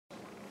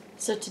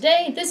So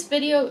today, this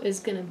video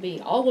is going to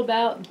be all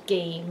about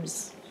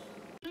games.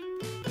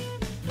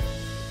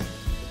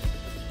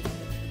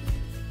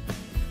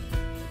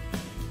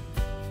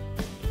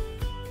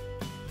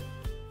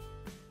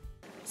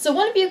 So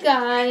one of you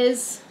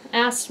guys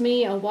asked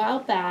me a while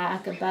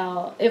back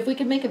about if we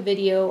could make a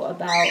video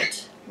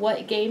about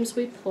what games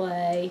we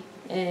play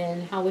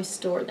and how we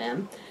store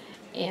them.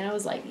 And I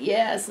was like,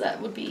 yes,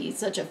 that would be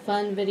such a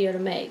fun video to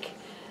make.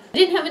 I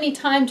didn't have any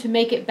time to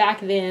make it back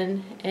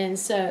then, and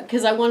so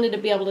because I wanted to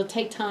be able to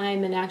take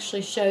time and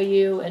actually show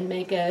you and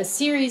make a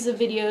series of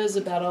videos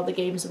about all the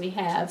games we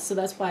have, so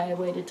that's why I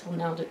waited till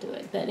now to do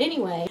it. But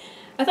anyway,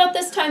 I thought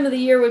this time of the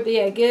year would be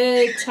a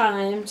good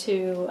time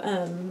to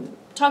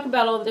talk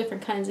about all the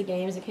different kinds of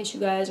games in case you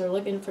guys are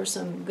looking for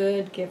some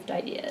good gift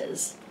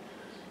ideas.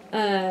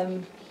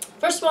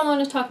 First of all, I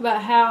want to talk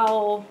about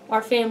how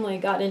our family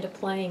got into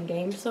playing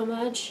games so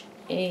much,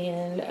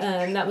 and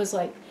that was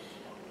like,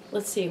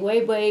 let's see,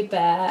 way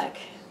back.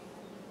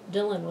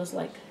 Dylan was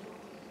like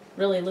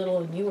really little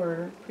and you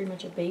were pretty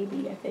much a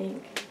baby, I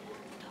think.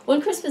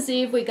 One Christmas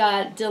Eve we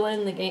got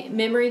Dylan the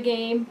memory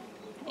game,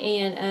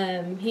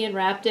 and he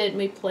unwrapped it and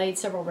we played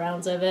several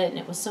rounds of it and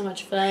it was so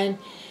much fun.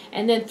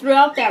 And then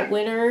throughout that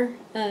winter,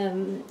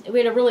 we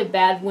had a really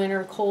bad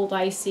winter, cold,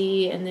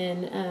 icy, and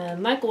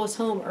then Michael was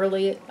home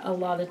early a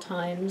lot of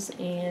times,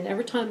 and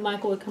every time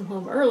Michael would come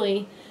home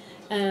early,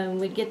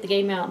 we'd get the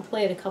game out and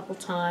play it a couple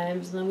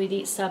times, and then we'd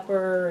eat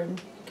supper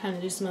and kind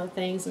of do some other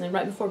things, and then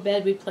right before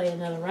bed we'd play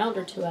another round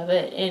or two of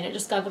it, and it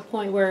just got to the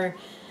point where,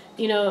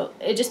 you know,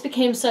 it just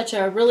became such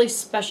a really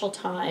special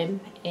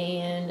time,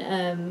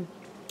 and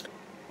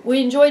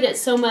we enjoyed it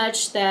so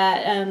much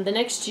that the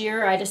next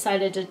year I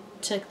decided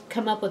to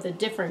come up with a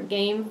different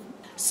game.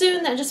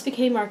 Soon that just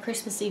became our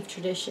Christmas Eve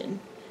tradition,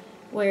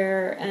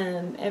 where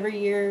every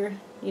year,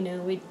 you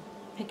know, we'd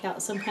pick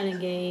out some kind of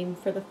game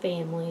for the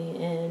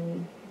family,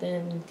 and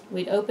then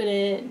we'd open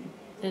it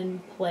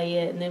and play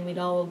it, and then we'd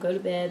all go to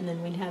bed, and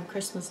then we'd have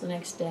Christmas the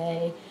next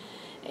day.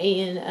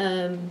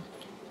 And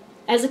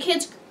as the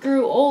kids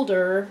grew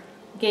older,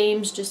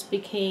 games just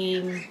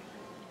became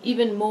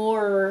even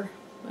more,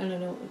 I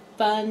don't know,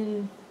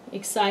 fun,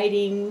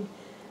 exciting,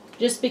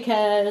 just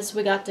because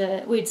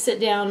we'd sit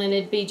down and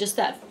it'd be just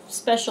that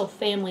special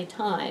family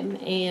time.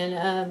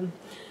 And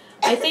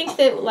I think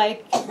that,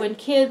 like, when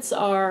kids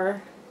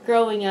are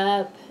growing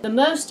up, the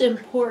most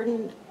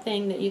important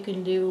thing that you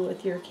can do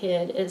with your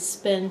kid is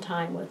spend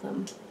time with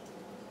them.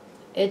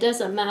 It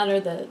doesn't matter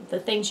the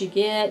things you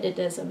get, it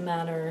doesn't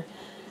matter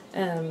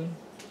how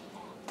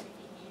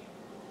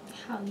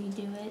you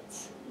do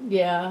it.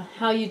 Yeah,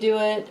 how you do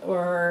it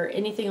or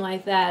anything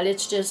like that.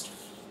 It's just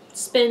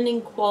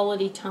spending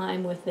quality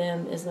time with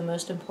them is the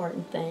most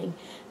important thing,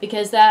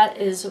 because that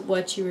is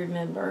what you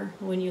remember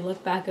when you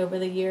look back over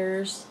the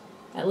years.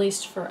 At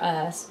least for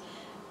us,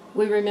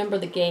 we remember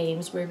the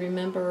games, we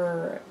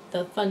remember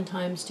the fun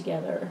times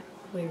together,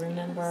 we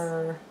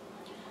remember,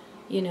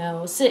 you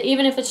know,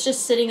 even if it's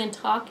just sitting and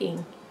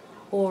talking,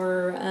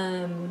 or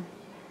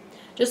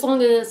just as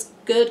long as it's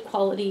good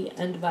quality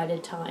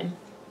undivided time.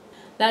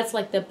 That's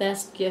like the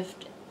best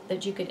gift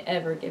that you could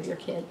ever give your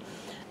kid.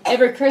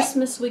 Every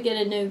Christmas we get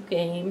a new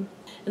game,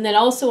 and then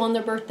also on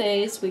their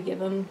birthdays we give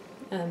them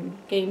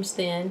games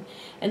then.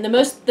 And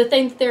the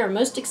thing that they're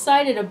most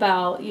excited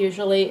about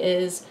usually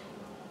is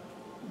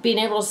being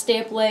able to stay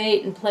up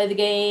late and play the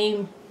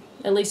game.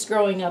 At least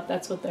growing up,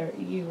 that's what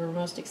you were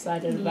most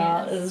excited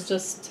about.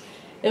 Yes.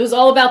 It was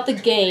all about the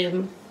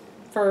game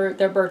for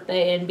their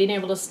birthday and being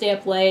able to stay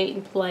up late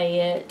and play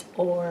it,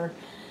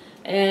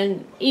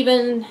 and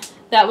even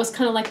that was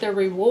kind of like their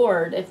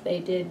reward if they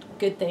did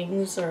good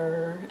things,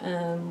 or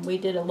we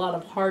did a lot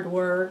of hard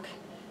work.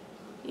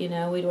 You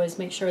know, we'd always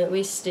make sure that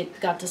we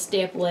got to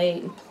stay up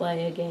late and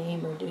play a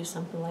game or do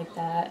something like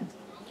that.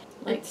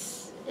 Like,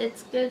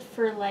 It's good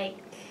for, like,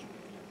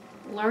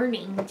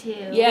 learning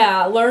too.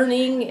 yeah,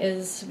 learning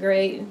is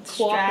great.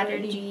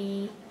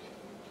 Strategy,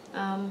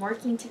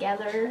 working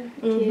together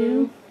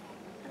too.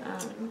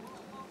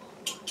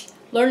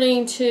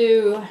 Learning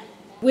to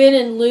win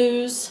and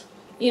lose,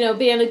 you know,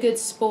 being a good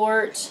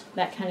sport,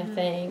 that kind of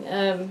thing.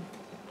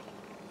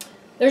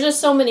 There's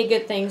just so many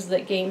good things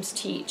that games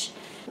teach.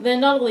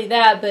 Then not only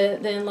that,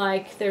 but then,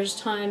 like, there's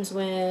times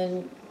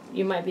when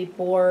you might be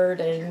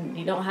bored and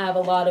you don't have a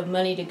lot of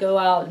money to go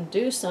out and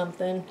do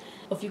something.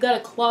 If you've got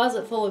a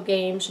closet full of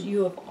games,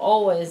 you have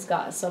always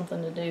got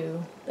something to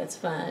do that's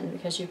fun,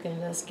 because you can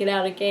just get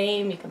out a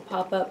game, you can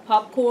pop up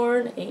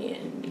popcorn,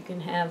 and you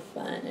can have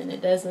fun. And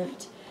it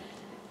doesn't,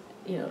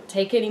 you know,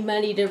 take any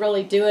money to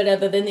really do it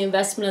other than the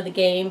investment of the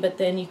game, but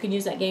then you can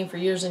use that game for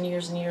years and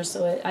years and years,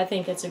 so I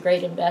think it's a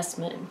great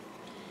investment.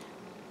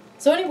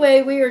 So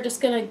anyway, we are just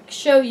going to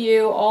show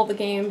you all the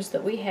games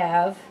that we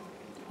have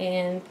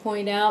and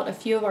point out a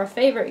few of our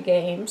favorite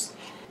games,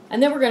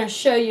 and then we're going to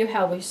show you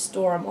how we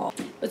store them all.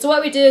 But so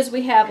what we do is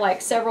we have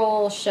like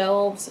several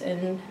shelves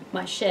in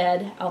my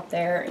shed out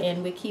there,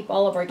 and we keep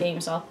all of our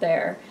games out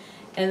there,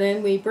 and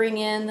then we bring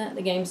in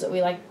the games that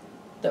we like,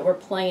 that we're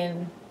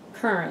playing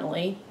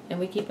currently, and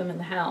we keep them in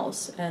the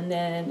house. And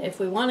then if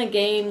we want a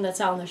game that's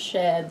out in the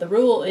shed, the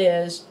rule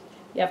is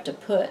you have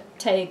to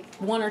take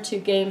 1 or 2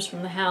 games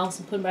from the house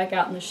and put them back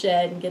out in the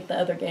shed and get the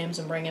other games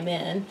and bring them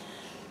in.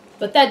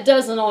 But that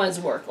doesn't always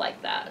work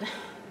like that.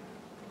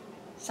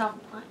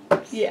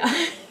 Sometimes. Yeah.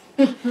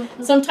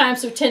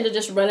 Sometimes we tend to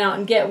just run out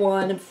and get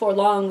one, and before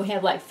long we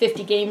have like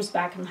 50 games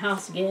back in the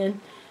house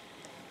again.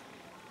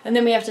 And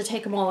then we have to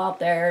take them all out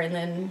there, and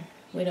then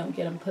we don't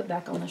get them put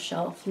back on the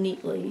shelf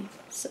neatly.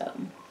 So,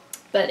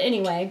 but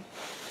anyway,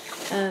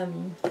 I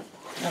don't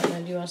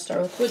know, do you want to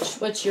start with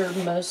what's your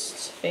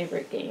most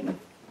favorite game?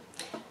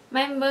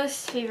 My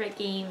most favorite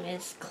game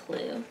is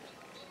Clue.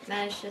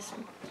 That is just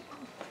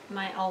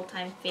my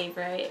all-time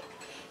favorite.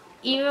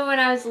 Even when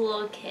I was a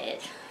little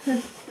kid.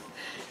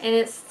 And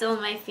it's still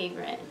my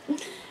favorite.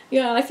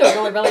 Yeah, I feel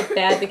really, really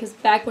bad because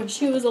back when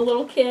she was a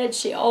little kid,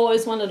 she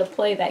always wanted to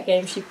play that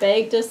game. She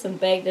begged us,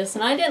 and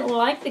I didn't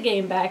like the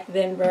game back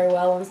then very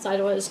well, and so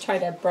I'd always try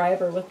to bribe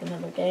her with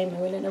another game,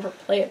 and we didn't ever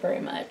play it very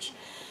much.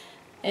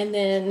 And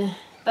then...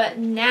 But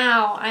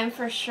now, I'm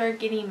for sure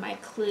getting my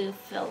Clue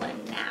fill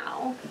in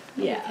now.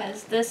 Yeah.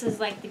 Because this is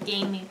like the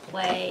game we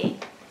play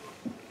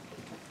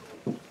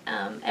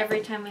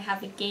every time we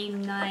have a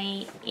game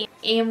night,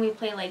 and we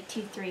play like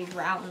 2-3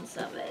 rounds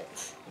of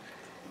it.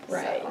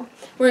 Right. So.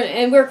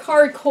 We're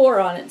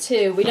hardcore on it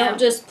too. We don't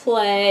just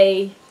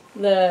play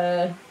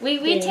the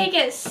We take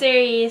it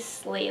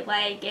seriously.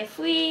 Like if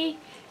we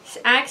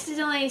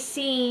accidentally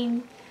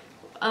seen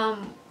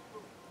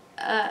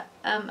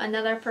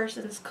another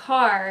person's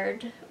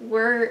card, we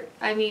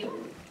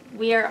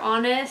are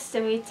honest,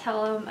 and we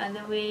tell them, and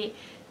then we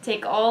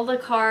take all the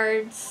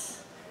cards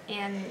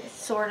and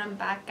sort them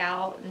back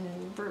out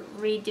and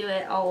redo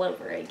it all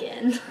over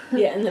again.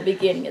 Yeah, in the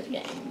beginning of the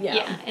game.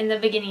 Yeah, in the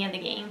beginning of the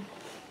game.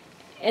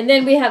 And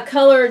then we have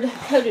coded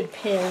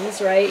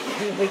pins, right?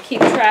 And we keep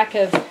track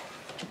of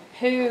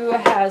who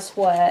has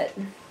what.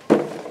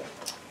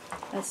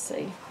 Let's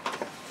see.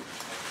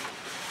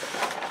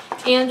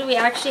 And we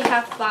actually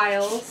have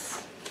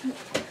files.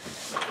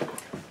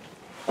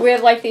 We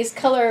have like these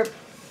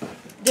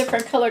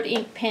different colored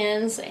ink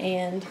pens,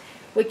 and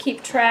we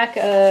keep track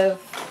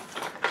of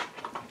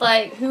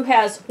like who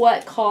has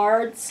what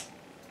cards.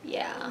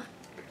 Yeah.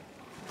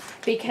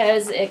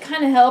 Because it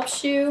kind of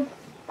helps you.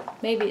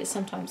 Maybe it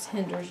sometimes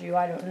hinders you,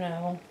 I don't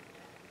know.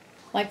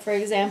 Like, for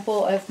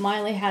example, if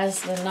Miley has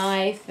the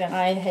knife and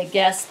I had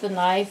guessed the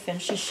knife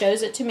and she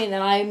shows it to me,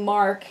 then I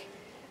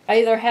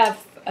either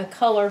have a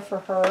color for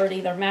her, it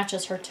either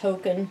matches her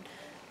token,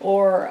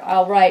 or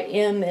I'll write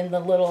M in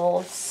the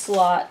little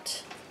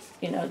slot,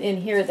 in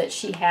here that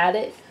she had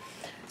it.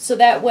 So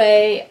that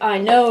way I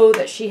know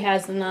that she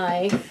has the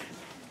knife,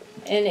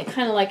 and it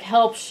kind of like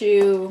helps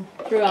you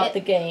throughout the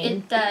game.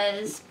 It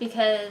does,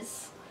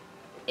 because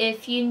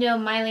if you know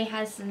Miley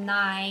has the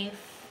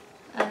knife,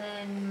 and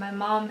then my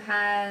mom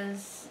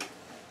has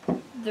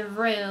the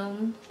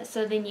room,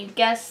 so then you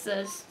guess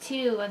those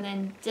two, and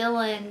then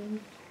Dylan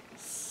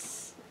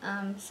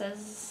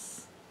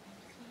says,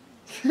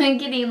 I'm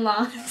getting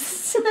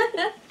lost.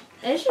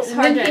 It's just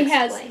hard to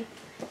explain.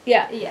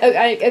 Yeah.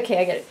 Okay,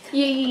 I get it.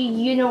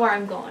 You know where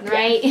I'm going,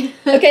 right? Yeah.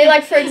 Okay,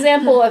 like for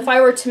example, if I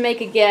were to make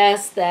a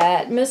guess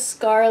that Miss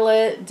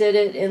Scarlett did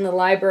it in the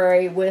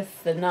library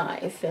with the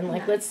knife, and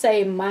like let's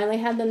say Miley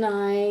had the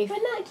knife. But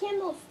not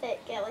candlestick,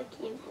 I like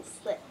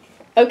candlestick.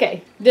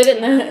 Okay,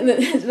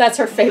 that's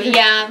her favorite.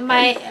 Yeah,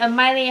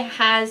 Miley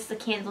has the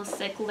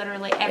candlestick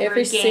literally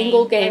every game.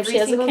 Single game. Every she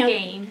has single a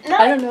game. Not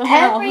I don't know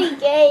how. Every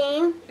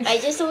game. I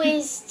just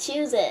always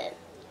choose it.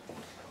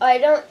 Or I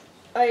don't.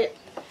 Or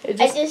I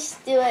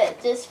just do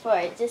it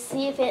just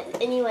see if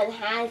anyone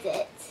has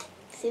it.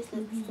 See if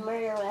it's the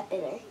murder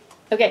weapon.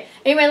 Okay.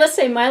 Anyway, let's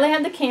say Miley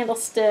had the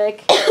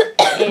candlestick,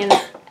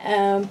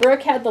 and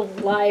Brooke had the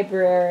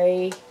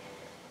library.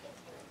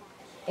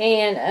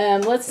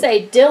 And let's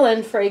say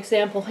Dylan, for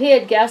example, he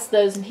had guessed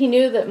those, and he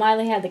knew that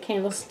Miley had the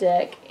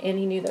candlestick, and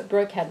he knew that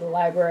Brooke had the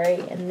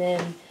library. And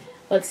then,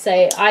 let's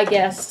say I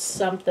guessed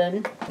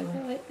something,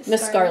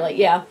 Miss Scarlett,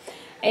 yeah,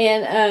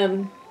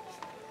 and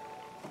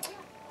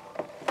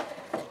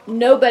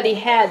nobody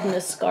had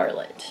Miss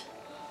Scarlett.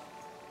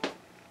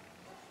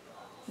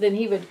 Then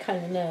he would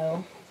kind of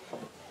know.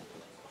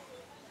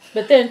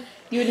 But then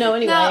you would know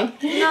anyway.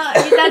 No,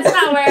 that's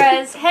not where I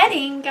was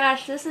heading.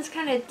 Gosh, this is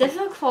kind of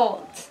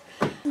difficult.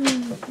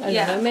 I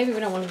don't know. Maybe we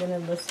don't want to get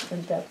into this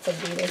in depth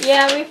of either.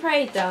 Yeah, we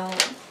probably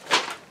don't.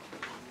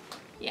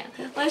 Yeah,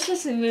 let's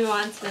just move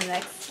on to the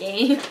next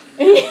game.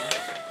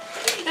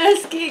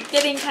 It's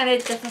getting kind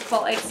of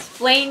difficult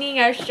explaining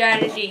our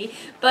strategy.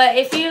 But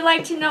if you'd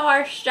like to know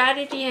our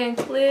strategy and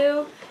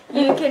clue,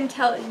 you can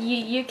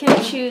you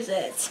can choose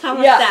it. How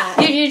about that?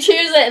 You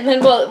choose it, and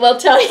then we'll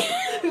tell you.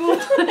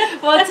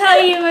 We'll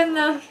tell you in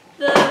the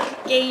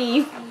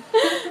game.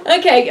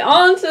 Okay,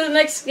 on to the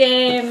next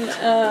game.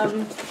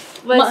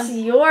 What's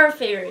your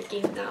favorite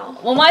game now?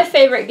 Well, my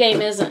favorite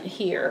game isn't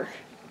here.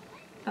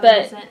 Oh,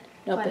 but is it?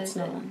 nope, what it's is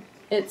not. it?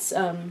 It's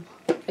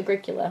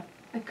Agricola.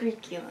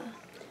 Agricola.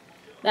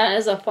 That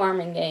is a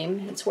farming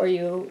game. It's where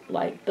you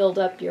like build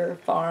up your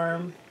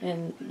farm,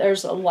 and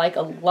there's like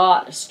a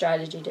lot of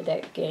strategy to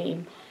that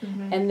game.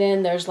 And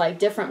then there's like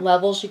different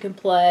levels you can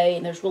play,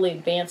 and there's really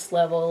advanced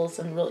levels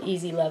and real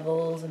easy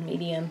levels and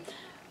medium.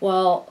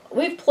 Well,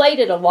 we've played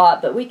it a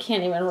lot, but we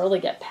can't even really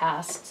get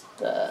past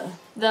the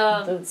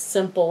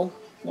simple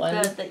one.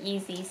 The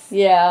easies.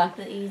 Yeah.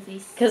 The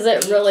easies. Because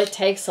it really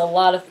takes a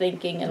lot of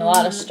thinking and a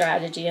lot of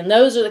strategy, and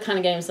those are the kind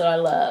of games that I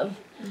love.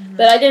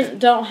 But I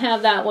don't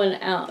have that one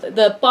out.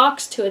 The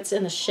box to it's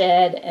in the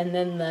shed, and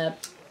then the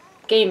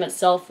game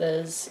itself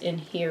is in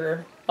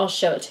here. I'll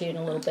show it to you in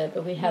a little bit,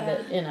 but we have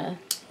it in a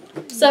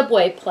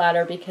Subway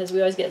platter because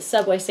we always get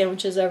Subway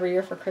sandwiches every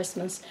year for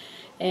Christmas.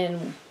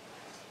 And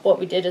what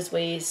we did is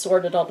we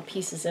sorted all the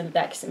pieces into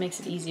that because it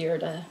makes it easier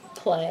to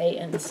play,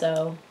 and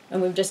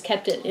we've just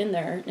kept it in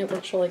there. It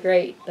works really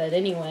great. But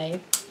anyway,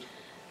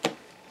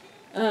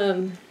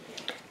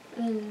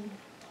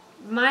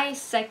 my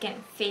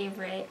second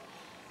favorite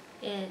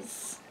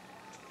is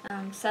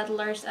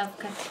Settlers of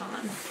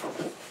Catan.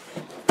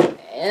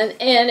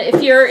 And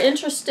if you're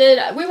interested,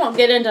 we won't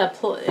get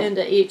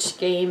into each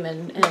game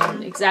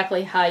and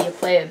exactly how you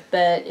play it,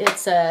 but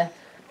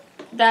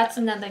that's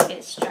another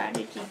good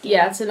strategy game.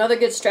 Yeah, it's another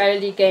good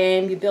strategy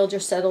game. You build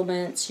your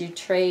settlements, you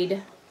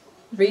trade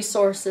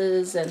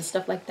resources and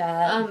stuff like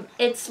that.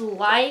 It's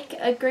like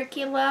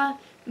Agricola,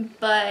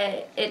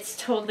 but it's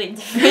totally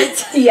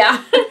different.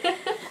 Yeah.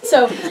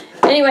 So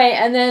anyway,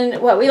 and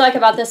then what we like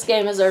about this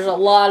game is there's a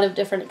lot of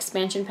different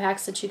expansion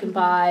packs that you can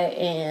buy,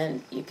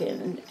 and you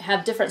can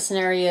have different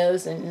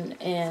scenarios,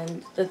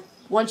 and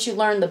once you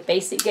learn the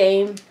basic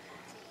game,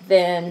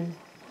 then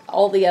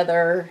all the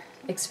other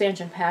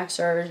expansion packs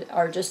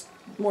are just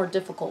more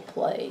difficult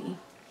play.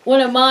 One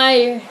of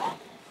my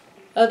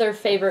other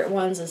favorite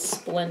ones is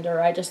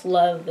Splendor. I just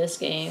love this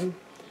game.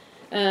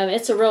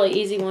 It's a really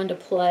easy one to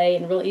play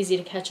and really easy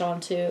to catch on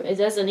to. It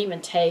doesn't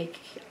even take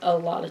a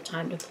lot of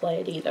time to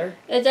play it either.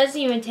 It doesn't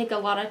even take a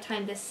lot of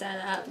time to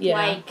set up. Yeah.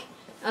 Like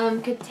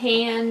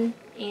Catan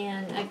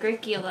and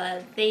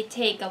Agricola, they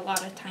take a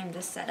lot of time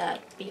to set up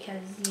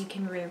because you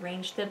can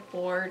rearrange the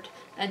board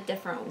a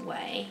different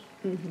way.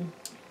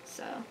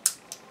 So.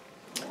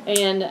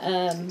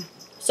 And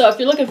so if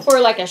you're looking for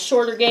like a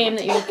shorter game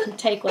that you can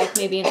take like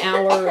maybe an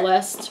hour or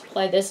less to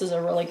play, this is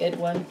a really good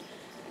one.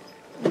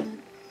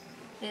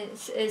 It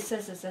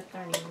says it's a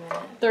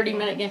 30-minute.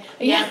 30-minute game.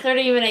 Yeah,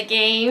 30-minute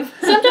game.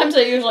 Sometimes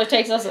it usually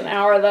takes us an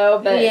hour though,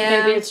 but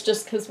maybe it's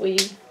just because we...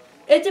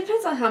 It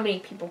depends on how many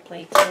people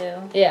play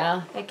too.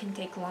 Yeah. It can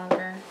take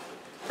longer.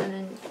 And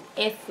then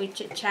if we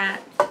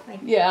chit-chat,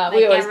 we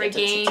always get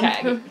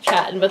to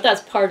chatting, but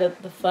that's part of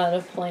the fun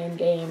of playing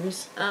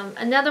games.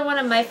 Another one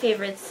of my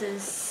favorites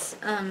is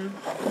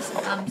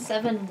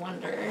Seven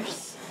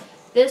Wonders.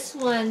 This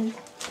one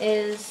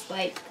is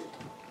like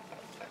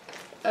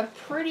a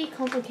pretty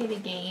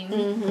complicated game.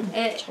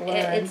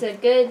 It's a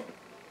good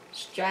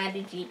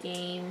strategy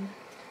game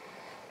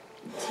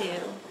too.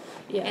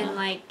 Yeah. And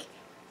like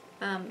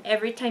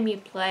every time you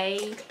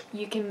play,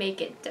 you can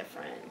make it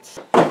different.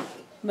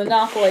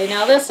 Monopoly.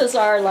 Now this is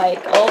our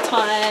like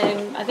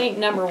all-time, I think,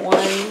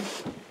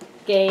 #1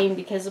 game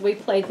because we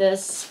played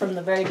this from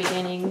the very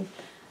beginning.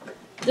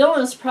 Dylan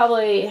was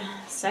probably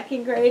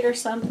 2nd grade or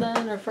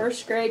something, or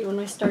 1st grade when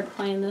we started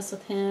playing this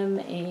with him,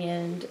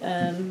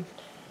 and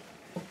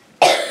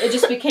it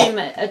just became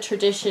a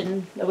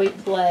tradition that we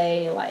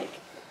play like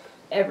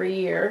every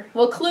year.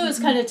 Well, Clue has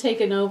kind of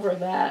taken over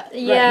that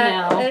right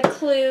now. Yeah,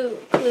 Clue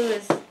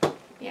is,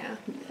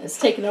 it's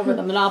taken over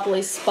the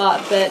Monopoly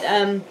spot, but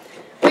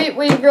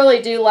we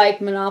really do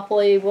like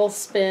Monopoly. We'll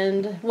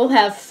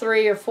have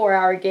 3 or 4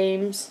 hour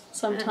games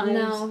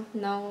sometimes.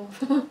 No.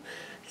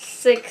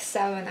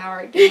 6-7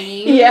 hour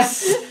games.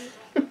 Yes.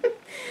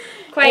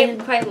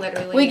 Quite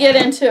literally. We get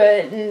into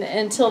it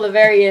until the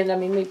very end. I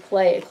mean, we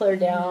play it clear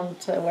down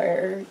to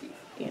where,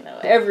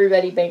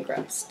 everybody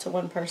bankrupts to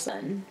one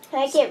person.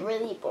 I get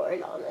really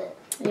bored on it.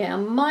 Yeah,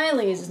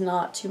 Miley's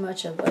not too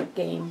much of a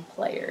game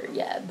player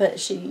yet,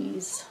 but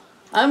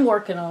I'm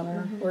working on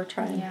her. We're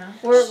trying. Yeah.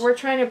 We're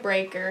trying to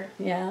break her.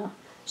 Yeah.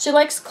 She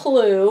likes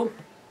Clue,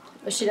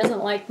 but she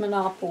doesn't like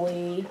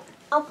Monopoly.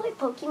 I'll play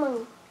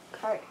Pokemon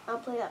card. I'll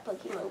play that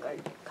Pokemon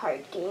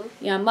card game.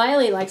 Yeah,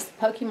 Miley likes the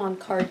Pokemon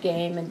card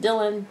game, and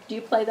Dylan, do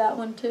you play that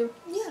one too?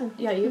 Yeah.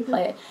 Yeah, you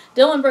play it.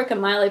 Dylan, Brooke,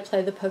 and Miley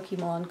play the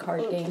Pokemon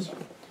card game.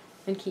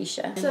 And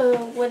Keisha. So,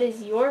 what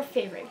is your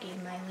favorite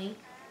game, Miley?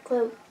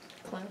 Clue.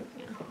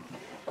 Yeah.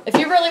 If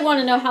you really want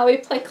to know how we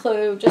play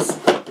Clue, just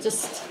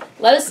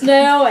let us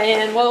know,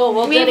 and we'll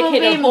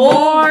dedicate a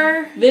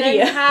whole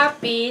video. Than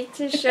happy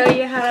to show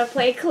you how to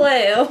play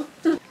Clue.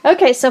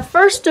 Okay, so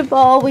first of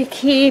all, we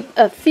keep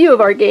a few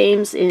of our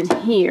games in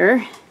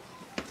here.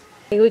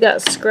 We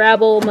got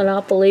Scrabble,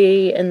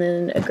 Monopoly, and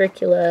then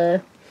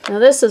Agricola. Now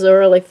this is a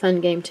really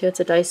fun game too. It's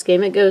a dice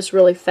game. It goes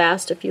really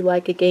fast if you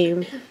like a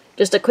game,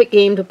 just a quick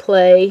game to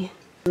play.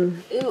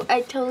 Ooh,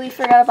 I totally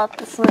forgot about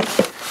this one.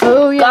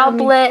 Oh yeah,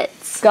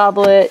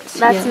 Goblets.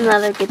 That's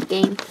another good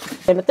game.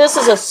 But this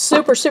is a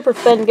super, super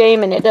fun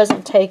game, and it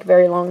doesn't take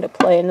very long to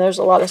play, and there's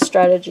a lot of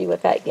strategy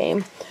with that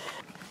game.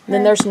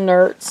 Then there's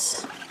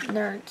Nerds.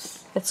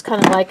 Nerds. It's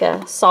kind of like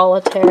a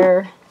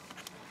solitaire.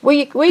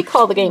 We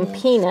call the game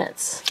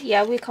Peanuts.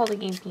 Yeah, we call the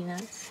game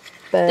Peanuts.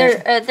 But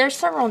There's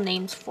several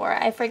names for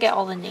it. I forget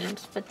all the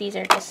names, but these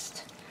are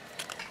just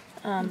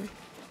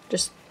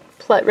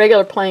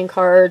regular playing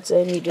cards,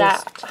 and you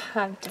just that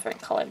have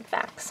different colored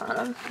backs on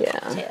them. Yeah.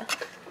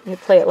 Too. You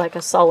play it like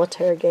a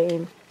solitaire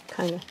game,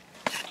 kind of.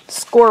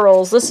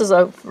 Squirrels. This is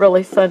a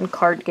really fun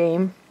card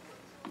game.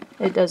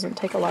 It doesn't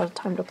take a lot of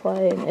time to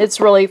play, and it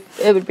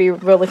would be a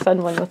really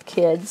fun one with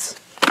kids.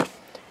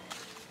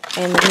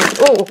 And then,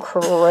 oh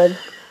crud!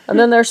 And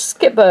then there's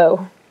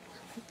Skip-Bo.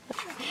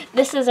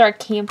 This is our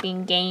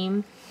camping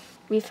game.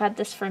 We've had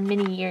this for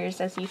many years,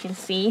 as you can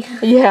see.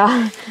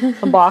 Yeah,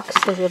 the box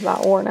is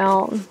about worn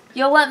out.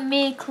 You'll let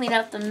me clean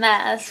up the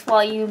mess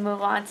while you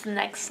move on to the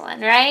next one,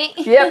 right?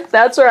 Yep,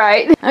 that's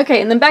right.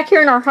 Okay, and then back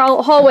here in our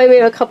hallway, we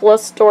have a couple of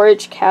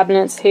storage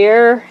cabinets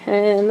here.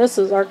 And this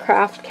is our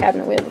craft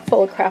cabinet. We have it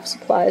full of craft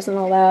supplies and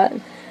all that.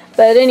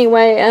 But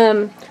anyway,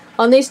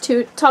 on these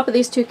top of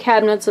these two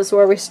cabinets is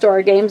where we store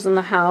our games in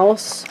the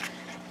house.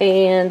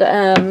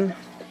 And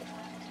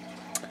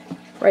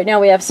right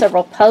now we have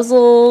several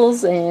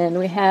puzzles, and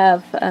we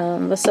have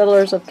the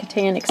Settlers of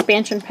Catan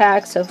expansion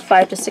packs, so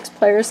 5 to 6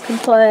 players can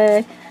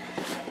play.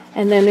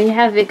 And then we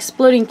have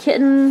Exploding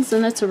Kittens,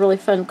 and that's a really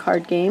fun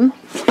card game.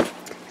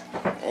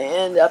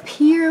 And up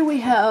here we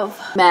have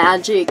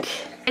Magic.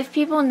 If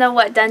people know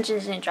what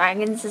Dungeons and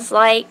Dragons is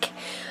like,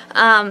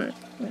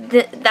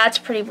 that's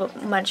pretty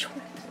much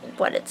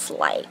what it's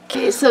like.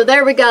 Okay, so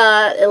there we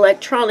got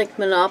Electronic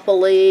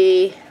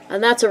Monopoly,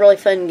 and that's a really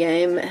fun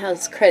game. It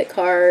has credit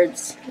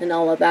cards and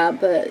all of that,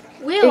 but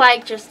we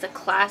like just the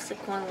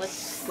classic one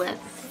with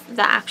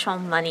the actual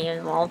money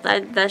involved.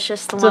 That's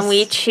just the one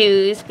we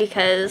choose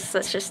because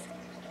that's just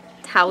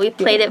how we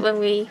played it when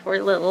we were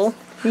little.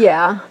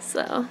 Yeah.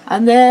 So.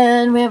 And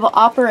then we have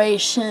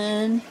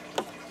Operation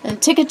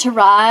and Ticket to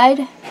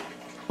Ride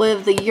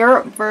with the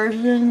Europe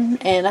version,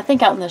 and I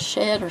think out in the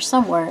shed or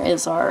somewhere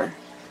is our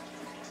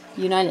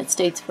United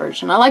States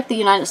version. I like the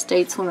United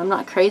States one. I'm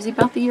not crazy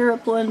about the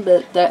Europe one,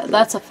 but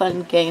that's a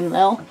fun game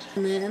though.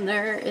 And then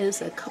there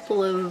is a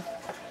couple of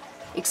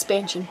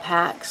expansion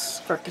packs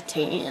for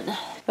Catan.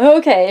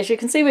 Okay, as you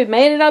can see, we've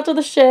made it out to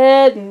the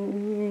shed,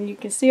 and you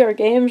can see our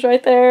games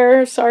right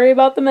there. Sorry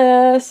about the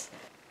mess.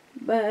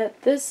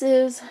 But this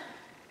is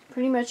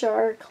pretty much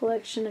our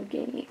collection of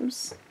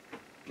games.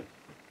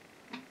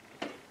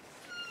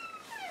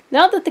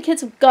 Now that the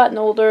kids have gotten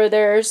older,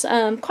 there's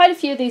quite a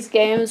few of these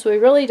games we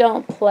really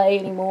don't play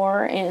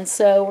anymore, and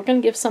so we're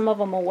going to give some of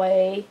them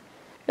away.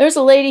 There's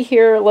a lady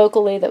here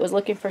locally that was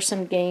looking for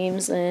some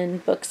games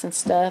and books and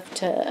stuff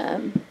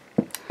to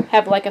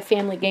have like a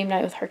family game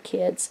night with her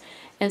kids.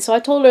 And so I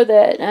told her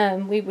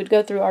that we would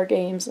go through our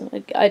games,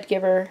 and I'd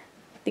give her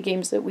the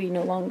games that we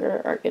no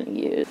longer are going to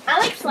use. I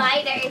like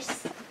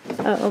sliders.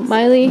 Oh,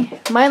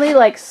 Miley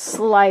likes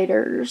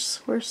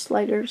sliders. Where's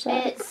sliders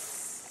at?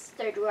 It's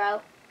third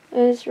row.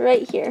 It's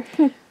right here.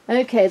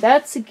 Okay,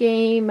 that's a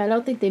game I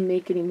don't think they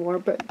make anymore,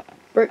 but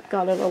Brooke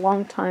got it a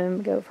long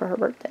time ago for her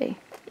birthday.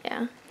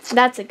 Yeah,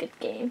 that's a good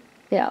game.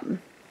 Yeah.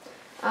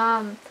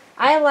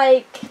 I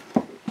like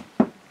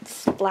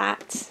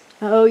Splat.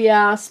 Oh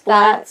yeah,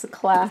 Splat's a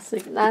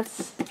classic.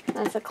 That's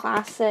a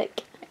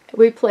classic.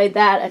 We played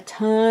that a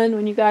ton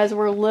when you guys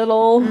were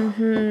little.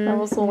 Mm-hmm. That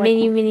was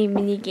many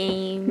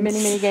games.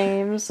 Many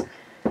games.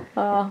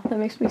 That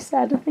makes me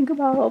sad to think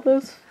about all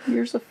those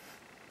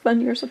fun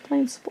years of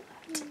playing Splat.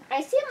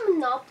 I see a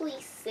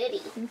Monopoly City.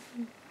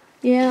 Mm-hmm.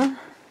 Yeah,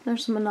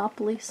 there's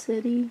Monopoly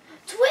City.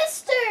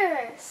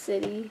 Twister!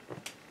 City.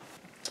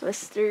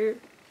 Twister.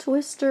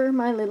 Twister.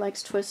 Miley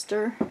likes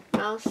Twister.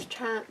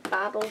 Mousetrap.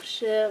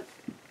 Battleship.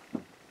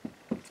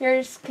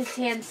 Here's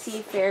Catan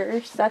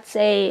Seafarers. That's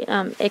a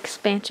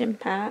expansion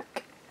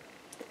pack.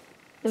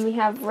 Then we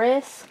have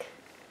Risk,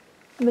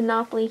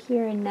 Monopoly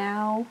Here and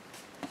Now,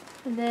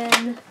 and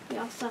then we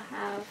also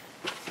have.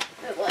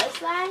 What was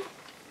that?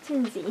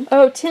 Tinsy.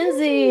 Oh,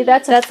 Tinsy.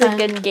 That's a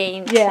good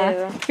game too.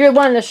 If you're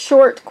wanting a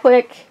short,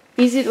 quick,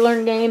 easy to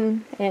learn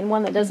game and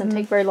one that doesn't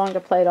take very long to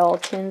play at all,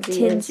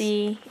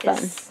 Tinsy is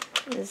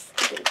fun. Is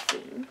a good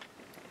game.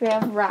 We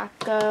have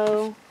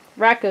Racco.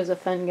 Racco's a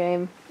fun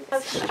game.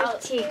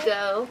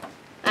 Stratego.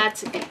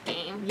 That's a good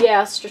game.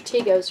 Yeah,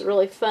 Stratego's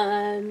really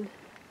fun.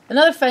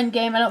 Another fun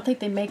game, I don't think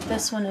they make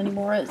this one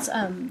anymore, it's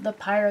the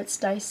Pirates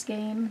Dice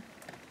game.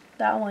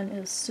 That one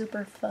is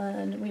super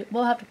fun.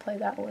 We'll have to play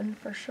that one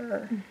for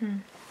sure. Mm-hmm.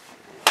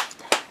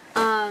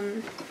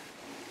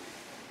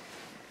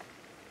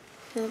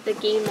 The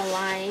game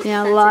Alive.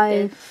 Yeah, That's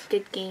Alive. a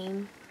good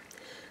game.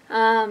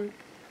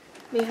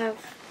 We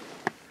have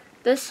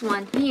this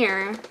one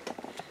here.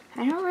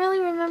 I don't really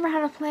remember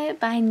how to play it,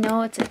 but I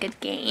know it's a good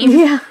game.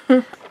 Yeah.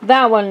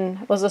 That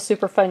one was a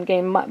super fun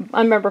game.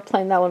 I remember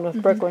playing that one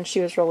with Brooke when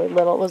she was really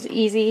little. It was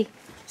easy.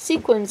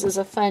 Sequins is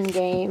a fun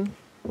game.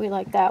 We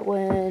like that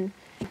one.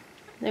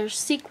 There's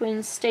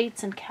Sequins,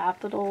 States, and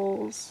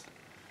Capitals.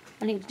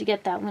 I need to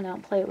get that one out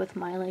and play it with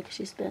Miley because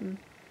she's been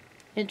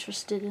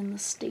interested in the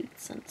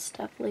states and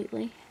stuff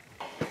lately.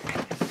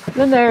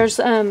 Then there's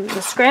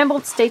the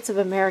Scrambled States of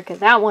America.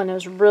 That one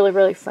is really,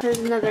 really fun. There's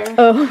another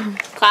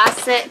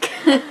classic.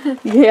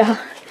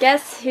 Yeah.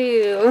 Guess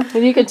who?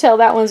 And you can tell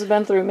that one's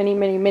been through many,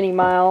 many, many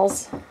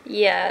miles.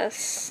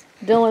 Yes.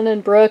 Dylan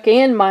and Brooke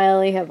and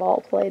Miley have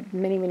all played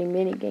many, many,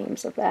 many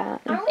games of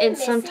that. And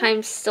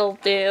sometimes still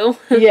do.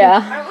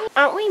 Yeah.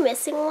 Aren't we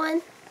missing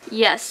one?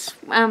 Yes.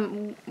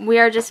 We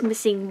are just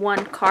missing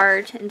one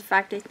card. In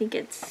fact, I think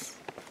it's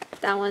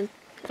that one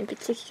in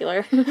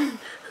particular.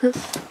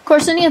 Of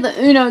course, any of the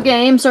Uno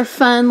games are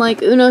fun,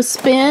 like Uno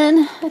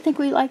Spin. I think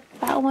we like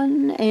that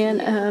one.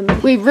 And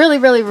we really,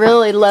 really,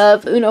 really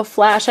love Uno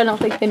Flash. I don't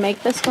think they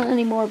make this one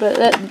anymore,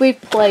 but we've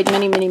played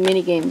many, many,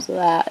 many games of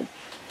that.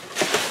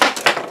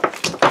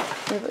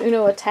 We have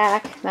Uno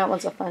Attack. That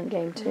one's a fun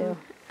game, too.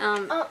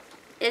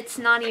 It's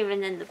not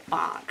even in the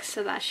box,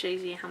 so that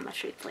shows you how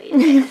much we played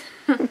it.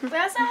 We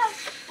also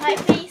have Pie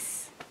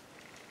Face.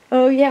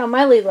 Oh, yeah,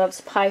 Miley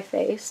loves Pie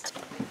Faced.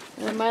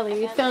 Miley,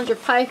 you found your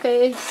Pie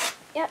Face?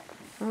 Yep.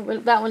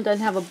 That one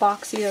doesn't have a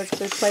box either because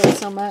we play it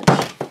so much.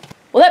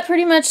 Well, that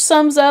pretty much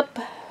sums up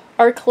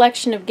our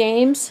collection of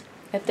games.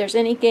 If there's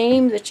any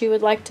game that you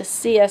would like to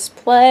see us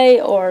play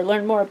or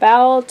learn more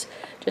about,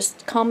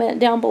 just comment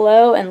down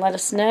below and let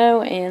us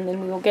know, and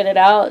then we will get it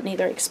out and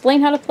either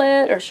explain how to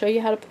play it or show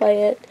you how to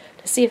play it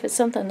to see if it's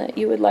something that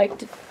you would like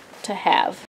to have.